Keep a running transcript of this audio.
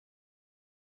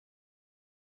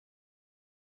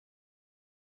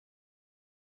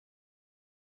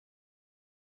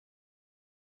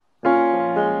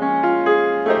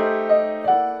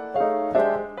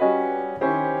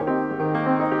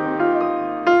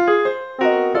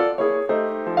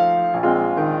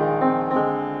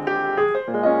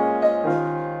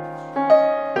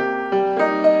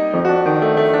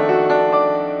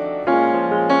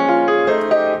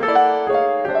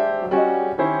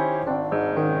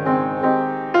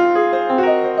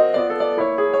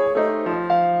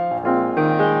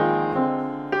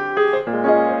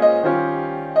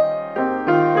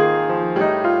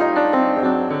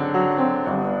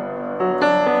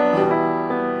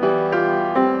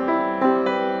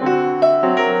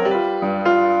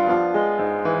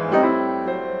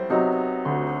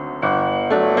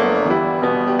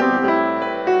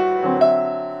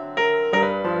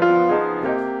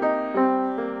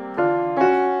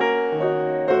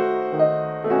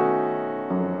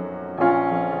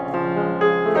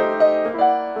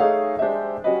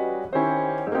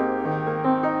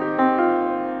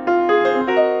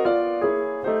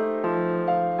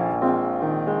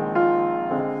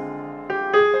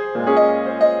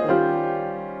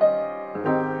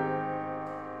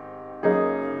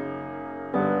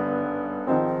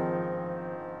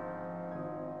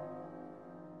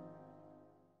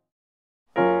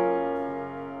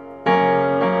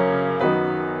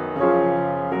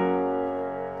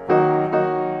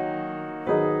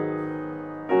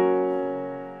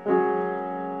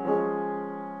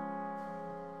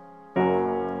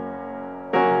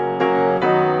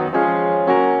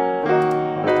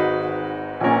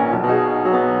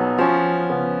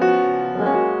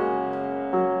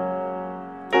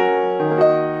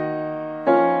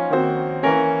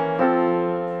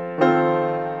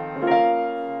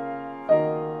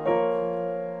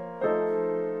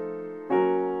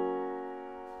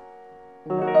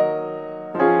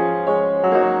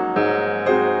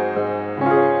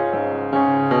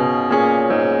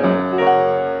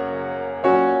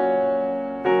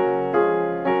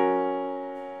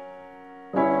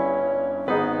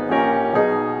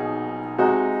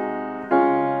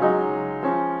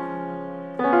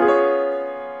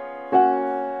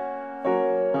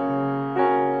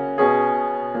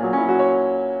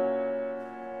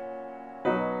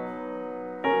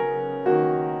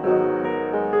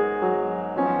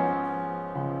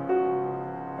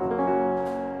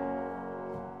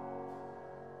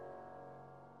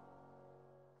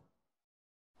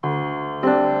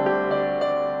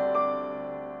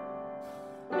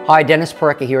Hi, Dennis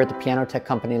Parecka here at the Piano Tech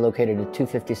Company located at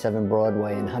 257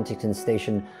 Broadway in Huntington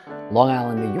Station, Long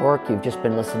Island, New York. You've just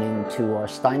been listening to our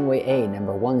Steinway A,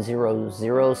 number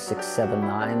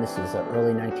 100679. This is an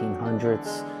early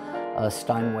 1900s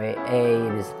Steinway A.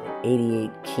 It is an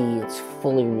 88 key. It's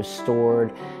fully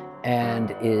restored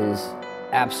and is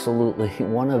absolutely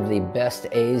one of the best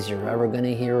A's you're ever going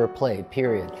to hear or play,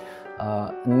 period.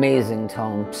 Amazing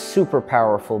tone, super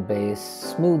powerful bass,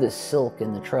 smooth as silk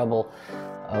in the treble.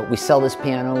 We sell this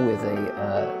piano with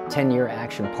a 10-year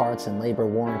Action parts and labor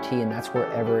warranty, and that's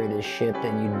wherever it is shipped,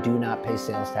 and you do not pay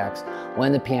sales tax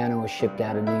when the piano is shipped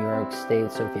out of New York State.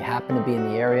 So if you happen to be in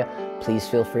the area, please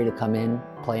feel free to come in,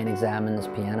 play and examine this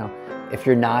piano. If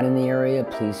you're not in the area,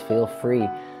 please feel free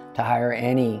to hire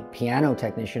any piano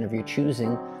technician of your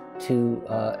choosing to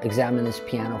examine this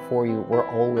piano for you. We're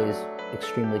always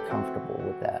extremely comfortable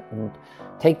with that. And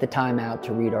take the time out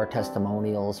to read our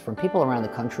testimonials from people around the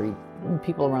country,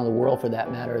 people around the world for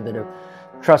that matter, that have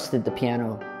trusted the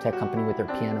Piano Tech Company with their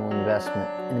piano investment.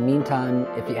 In the meantime,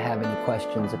 if you have any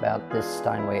questions about this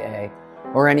Steinway A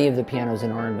or any of the pianos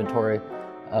in our inventory,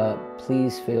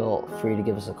 please feel free to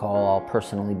give us a call. I'll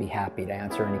personally be happy to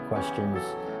answer any questions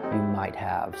you might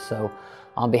have. So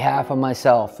on behalf of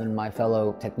myself and my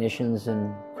fellow technicians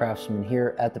and craftsmen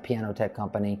here at the Piano Tech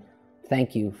Company,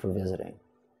 thank you for visiting.